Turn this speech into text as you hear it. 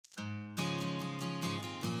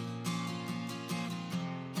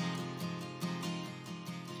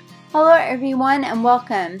Hello everyone and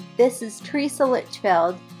welcome. This is Teresa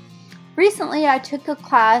Litchfield. Recently I took a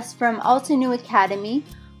class from Alta New Academy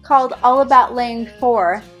called All About Layering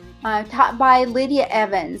 4, taught by Lydia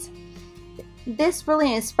Evans. This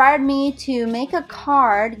really inspired me to make a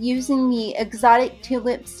card using the exotic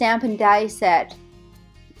tulip stamp and die set.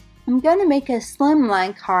 I'm going to make a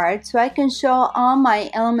slimline card so I can show all my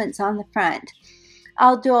elements on the front.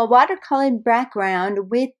 I'll do a watercolored background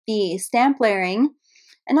with the stamp layering,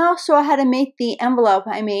 and I'll show how to make the envelope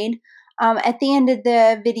I made at the end of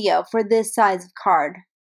the video for this size of card.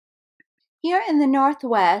 Here in the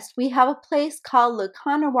Northwest, we have a place called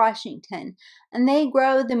Lacona, Washington, and they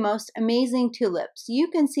grow the most amazing tulips. You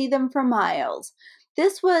can see them for miles.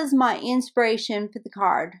 This was my inspiration for the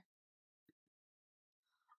card.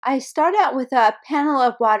 I start out with a panel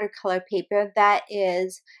of watercolor paper that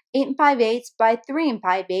is 8 5/8 by 3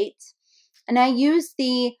 5/8, and I use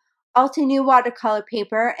the Alta New watercolor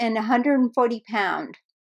paper in 140 pound.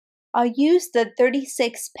 I'll use the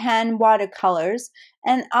 36 pan watercolors,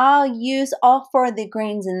 and I'll use all 4 of the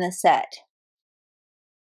grains in the set.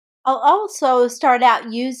 I'll also start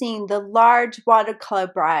out using the large watercolor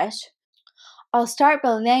brush. I'll start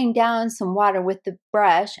by laying down some water with the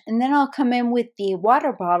brush, and then I'll come in with the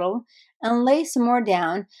water bottle and lay some more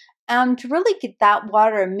down to really get that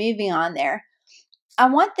water moving on there. I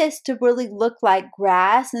want this to really look like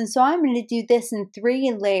grass, and so I'm going to do this in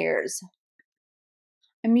 3 layers.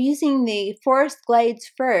 I'm using the forest glades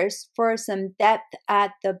first for some depth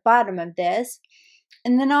at the bottom of this,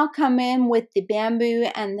 and then I'll come in with the bamboo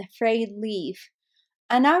and the frayed leaf.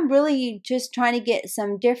 And I'm really just trying to get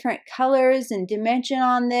some different colors and dimension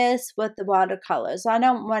on this with the watercolors. I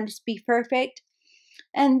don't want it to be perfect,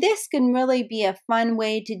 and this can really be a fun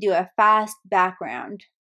way to do a fast background.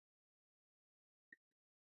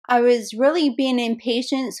 I was really being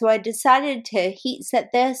impatient, so I decided to heat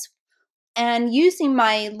set this, and using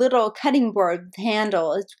my little cutting board with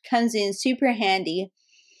handle, it comes in super handy.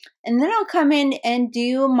 And then I'll come in and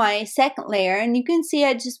do my second layer, and you can see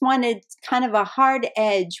I just wanted kind of a hard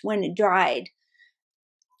edge when it dried.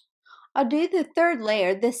 I'll do the third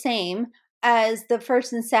layer the same as the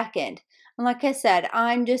first and second. And like I said,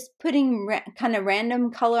 I'm just putting kind of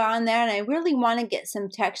random color on there, and I really want to get some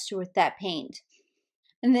texture with that paint.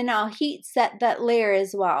 And then I'll heat set that layer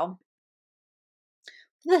as well.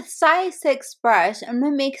 With a size 6 brush, I'm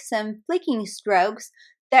going to make some flicking strokes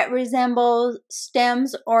that resemble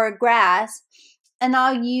stems or grass, and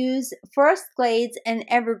I'll use forest glades and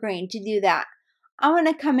evergreen to do that. I want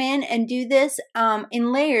to come in and do this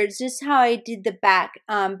in layers, just how I did the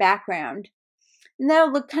background, and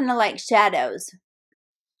that'll look kind of like shadows.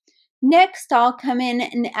 Next, I'll come in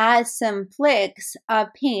and add some flicks of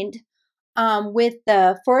paint with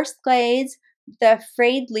the forest glades, the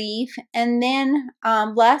frayed leaf, and then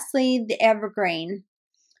lastly the evergreen.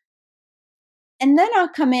 And then I'll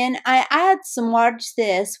come in, I add some water to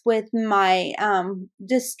this with my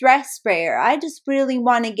distress sprayer. I just really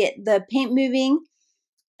want to get the paint moving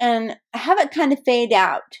and have it kind of fade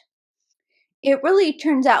out. It really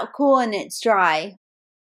turns out cool when it's dry.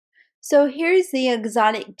 So here's the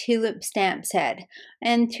exotic tulip stamp set,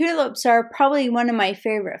 and tulips are probably one of my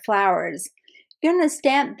favorite flowers. You're going to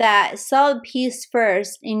stamp that solid piece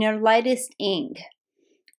first in your lightest ink.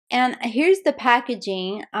 And here's the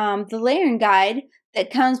packaging, the layering guide that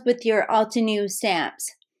comes with your Alta New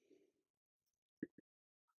stamps.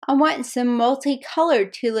 I want some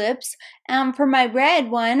multicolored tulips. For my red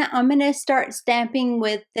one, I'm going to start stamping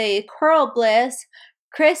with the Coral Bliss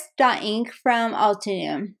Crisp Dot Ink from Alta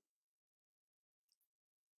New.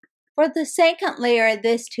 For the second layer of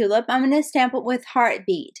this tulip, I'm going to stamp it with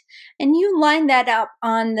Heartbeat. And you line that up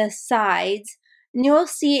on the sides, and you'll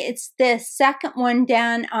see it's the second one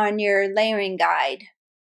down on your layering guide.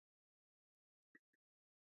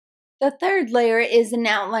 The third layer is an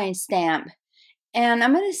outline stamp, and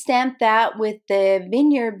I'm going to stamp that with the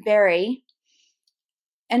Vineyard Berry.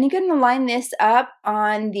 And you're going to line this up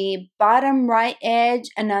on the bottom right edge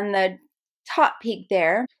and on the top peak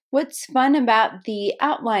there. What's fun about the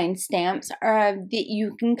outline stamps are that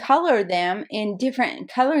you can color them in different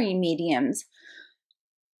coloring mediums.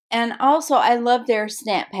 And also, I love their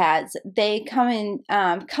stamp pads. They come in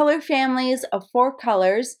color families of 4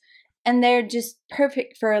 colors, and they're just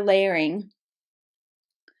perfect for layering.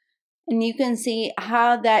 And you can see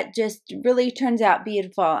how that just really turns out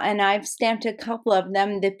beautiful. And I've stamped a couple of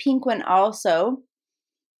them, the pink one also.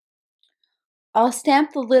 I'll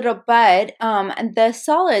stamp the little bud, the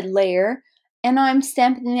solid layer, and I'm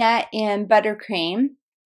stamping that in buttercream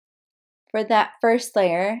for that first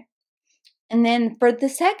layer. And then for the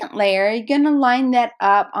second layer, you're going to line that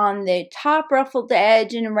up on the top ruffled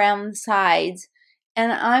edge and around the sides.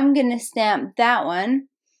 And I'm going to stamp that one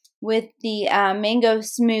with the mango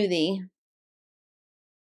smoothie.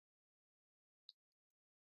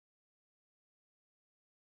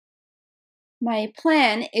 My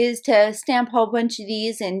plan is to stamp a whole bunch of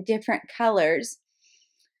these in different colors.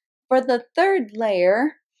 For the third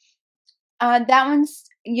layer, that one's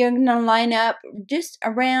you're going to line up just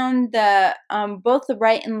around the both the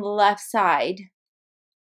right and the left side.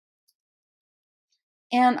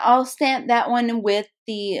 And I'll stamp that one with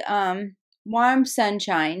the warm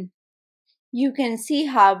sunshine. You can see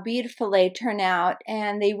how beautiful they turn out,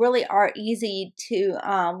 and they really are easy to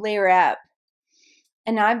layer up.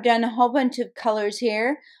 And I've done a whole bunch of colors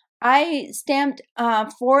here. I stamped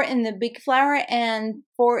 4 in the big flower and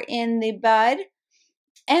 4 in the bud.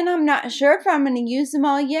 And I'm not sure if I'm going to use them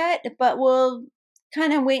all yet, but we'll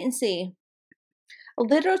kind of wait and see. A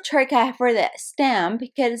little trick I have for that stem,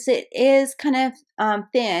 because it is kind of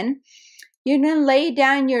thin, you're going to lay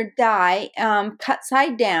down your die, cut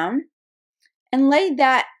side down, and lay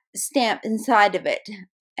that stamp inside of it.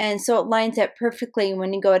 And so it lines up perfectly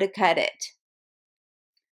when you go to cut it.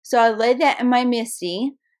 So I laid that in my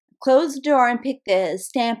MISTI, close the door and pick the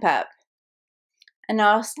stamp up. And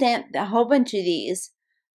I'll stamp a whole bunch of these.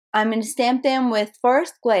 I'm going to stamp them with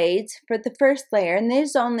Forest Glades for the first layer, and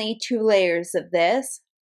there's only 2 layers of this.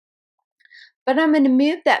 But I'm going to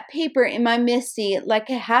move that paper in my MISTI like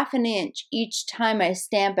a ½ inch each time I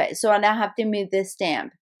stamp it, so I don't have to move this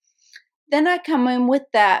stamp. Then I come in with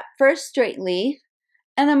that first straight leaf,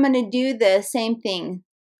 and I'm going to do the same thing.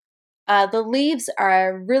 The leaves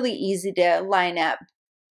are really easy to line up.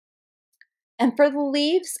 And for the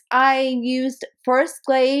leaves, I used Forest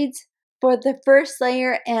Glades for the first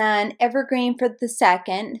layer and Evergreen for the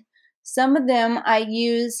second. Some of them I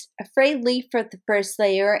used a frayed leaf for the first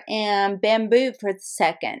layer and bamboo for the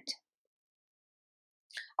second.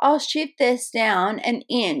 I'll shift this down an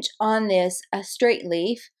inch on this straight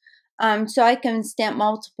leaf so I can stamp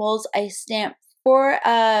multiples. I stamped 4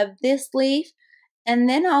 of this leaf, and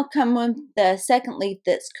then I'll come with the second leaf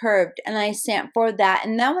that's curved, and I stamp for that.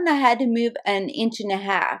 And that one I had to move an inch and a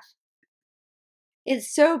half.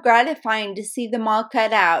 It's so gratifying to see them all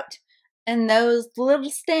cut out. And those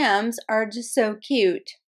little stems are just so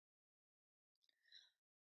cute.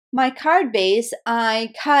 My card base,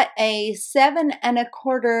 I cut a 7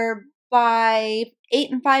 1/4 by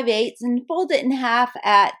 8 5/8 and fold it in half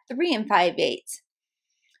at 3 5/8.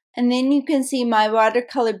 And then you can see my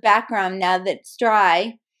watercolor background now that it's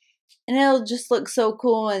dry. And it'll just look so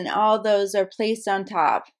cool when all those are placed on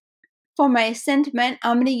top. For my sentiment,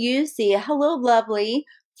 I'm going to use the Hello Lovely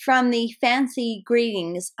from the Fancy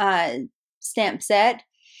Greetings stamp set.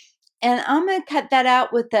 And I'm going to cut that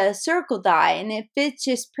out with a circle die, and it fits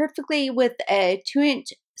just perfectly with a 2-inch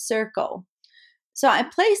circle. So I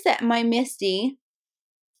placed that in my MISTI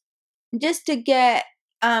just to get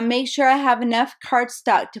make sure I have enough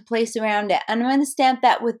cardstock to place around it. And I'm going to stamp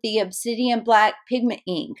that with the Obsidian Black pigment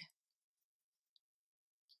ink.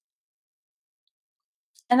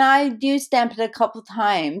 And I do stamp it a couple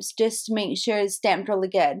times just to make sure it's stamped really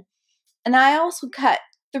good. And I also cut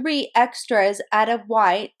 3 extras out of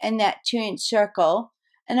white in that 2-inch circle.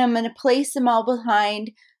 And I'm going to place them all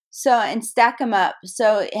behind and stack them up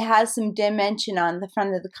so it has some dimension on the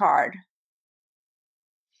front of the card.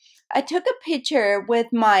 I took a picture with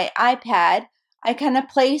my iPad. I kind of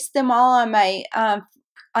placed them all on my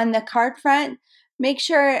on the card front. Make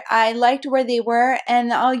sure I liked where they were,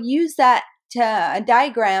 and I'll use that to a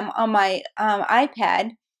diagram on my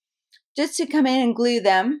iPad just to come in and glue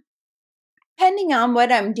them. Depending on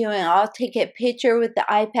what I'm doing, I'll take a picture with the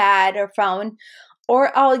iPad or phone,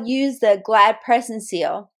 or I'll use the Glad press and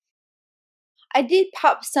seal. I did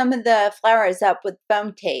pop some of the flowers up with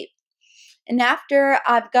foam tape. And after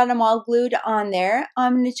I've got them all glued on there,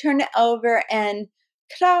 I'm going to turn it over and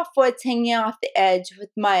cut off what's hanging off the edge with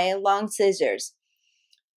my long scissors.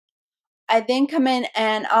 I then come in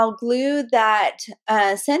and I'll glue that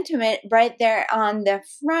sentiment right there on the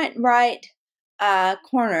front right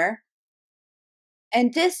corner.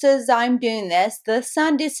 And just as I'm doing this, the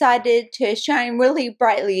sun decided to shine really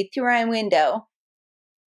brightly through my window.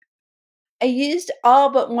 I used all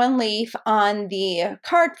but 1 leaf on the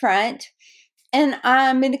card front, and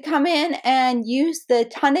I'm going to come in and use the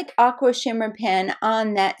Tonic Aqua Shimmer pen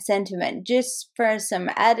on that sentiment just for some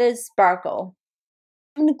added sparkle.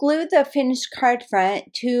 I'm going to glue the finished card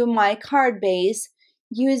front to my card base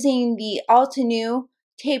using the Altenew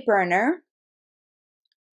tape runner.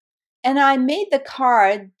 And I made the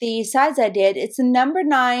card the size I did. It's a number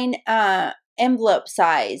 9 envelope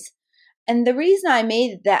size. And the reason I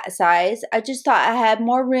made it that size, I just thought I had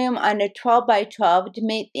more room on a 12 by 12 to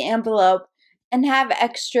make the envelope and have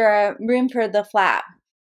extra room for the flap.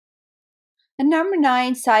 A number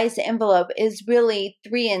 9 size envelope is really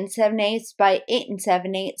 3 7/8 by 8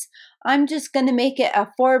 7/8. I'm just going to make it a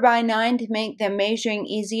 4 by 9 to make the measuring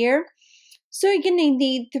easier. So you're going to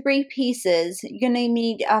need 3 pieces. You're going to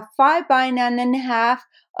need a 5 by 9 1/2,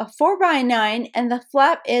 a 4 by 9, and the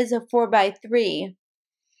flap is a 4 by 3.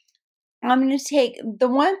 I'm going to take the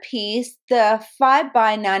one piece, the 5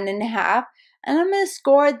 by 9 1/2, and I'm going to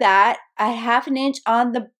score that at 1/2 inch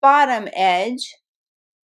on the bottom edge,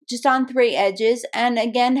 just on 3 edges, and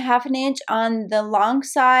again 1/2 inch on the long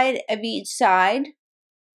side of each side.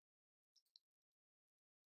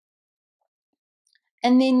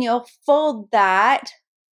 And then you'll fold that.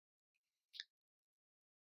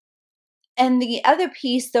 And the other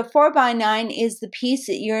piece, the 4 by 9, is the piece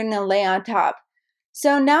that you're going to lay on top.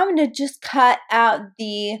 So now I'm going to just cut out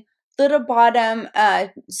the little bottom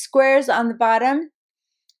squares on the bottom,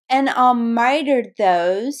 and I'll miter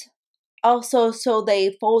those also so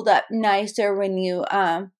they fold up nicer when you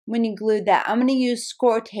glue that. I'm going to use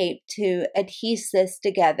score tape to adhere this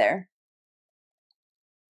together.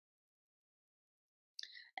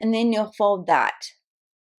 And then you'll fold that.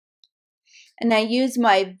 And I use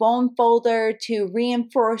my bone folder to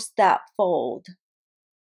reinforce that fold.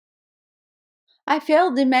 I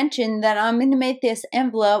failed to mention that I'm going to make this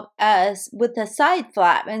envelope with a side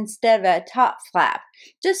flap instead of a top flap,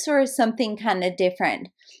 just for something kind of different.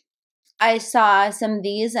 I saw some of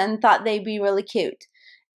these and thought they'd be really cute.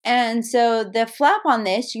 And so the flap on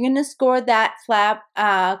this, you're going to score that flap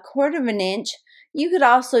 1/4 inch. You could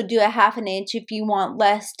also do a 1/2 inch if you want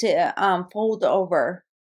less to fold over.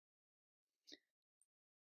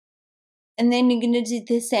 And then you're going to do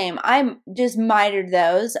the same. I just mitered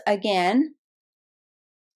those again.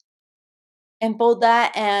 And fold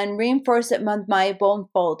that and reinforce it with my bone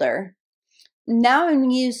folder. Now I'm going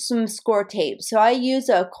to use some score tape. So I use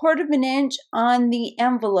a 1/4 inch on the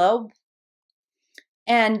envelope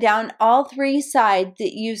and down all 3 sides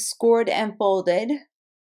that you scored and folded.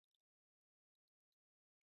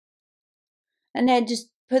 And I just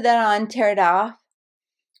put that on, tear it off.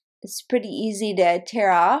 It's pretty easy to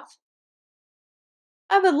tear off.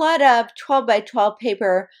 I have a lot of 12 by 12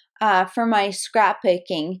 paper for my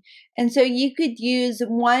scrapbooking, and so you could use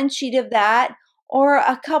 1 sheet of that or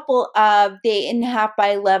a couple of the 8.5 by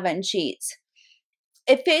 11 sheets.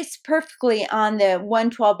 It fits perfectly on the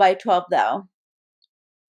 12 by 12 though.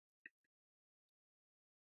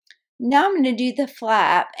 Now I'm going to do the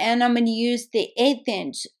flap, and I'm going to use the 1/8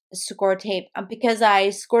 inch score tape because I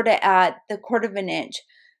scored it at the 1/4 inch.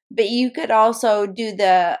 But you could also do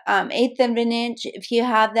the 1/8 of an inch if you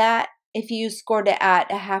have that, if you scored it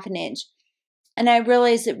at a 1/2 inch. And I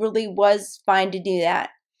realized it really was fine to do that.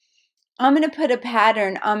 I'm going to put a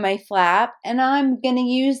pattern on my flap, and I'm going to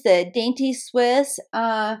use the Dainty Swiss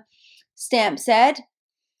stamp set.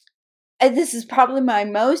 This is probably my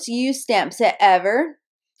most used stamp set ever.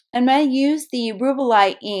 I'm going to use the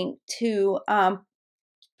Rubelite ink to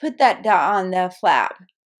put that dot on the flap.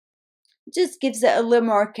 It just gives it a little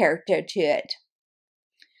more character to it.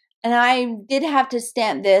 And I did have to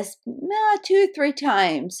stamp this 2 or 3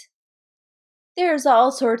 times. There's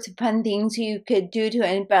all sorts of fun things you could do to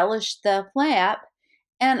embellish the flap,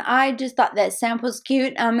 and I just thought that stamp was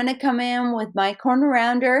cute. I'm going to come in with my corner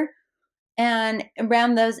rounder and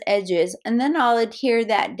around those edges, and then I'll adhere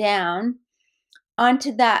that down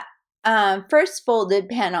onto that first folded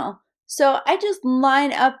panel. So I just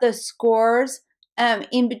line up the scores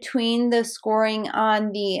in between the scoring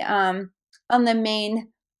on the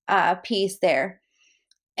main piece there,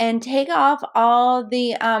 and take off all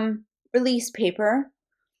the release paper,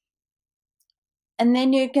 and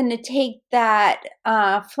then you're going to take that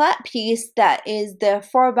flat piece that is the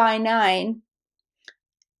 4 by 9,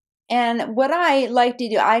 and what I like to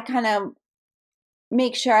do, I kind of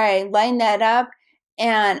make sure I line that up,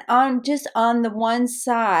 and just on the one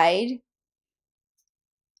side,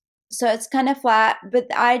 so it's kind of flat, but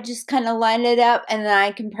I just kind of line it up, and then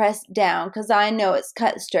I can press down because I know it's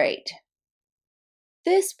cut straight.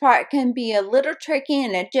 This part can be a little tricky,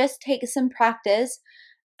 and it just takes some practice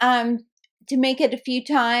to make it a few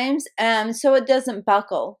times so it doesn't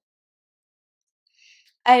buckle.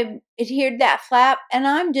 I adhered that flap, and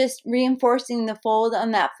I'm just reinforcing the fold on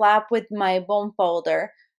that flap with my bone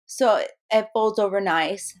folder so it folds over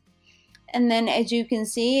nice. And then as you can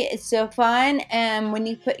see, it's so fun, and when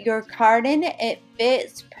you put your card in it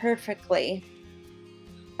fits perfectly.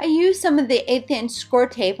 I use some of the 1/8 inch score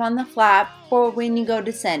tape on the flap for when you go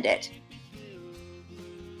to send it.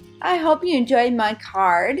 I hope you enjoyed my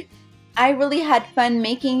card. I really had fun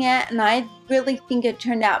making it, and I really think it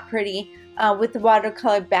turned out pretty with the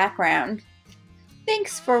watercolor background.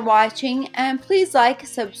 Thanks for watching, and please like,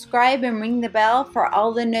 subscribe, and ring the bell for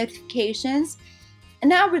all the notifications.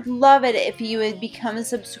 And I would love it if you would become a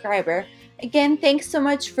subscriber. Again, thanks so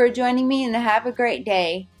much for joining me, and have a great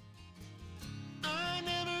day.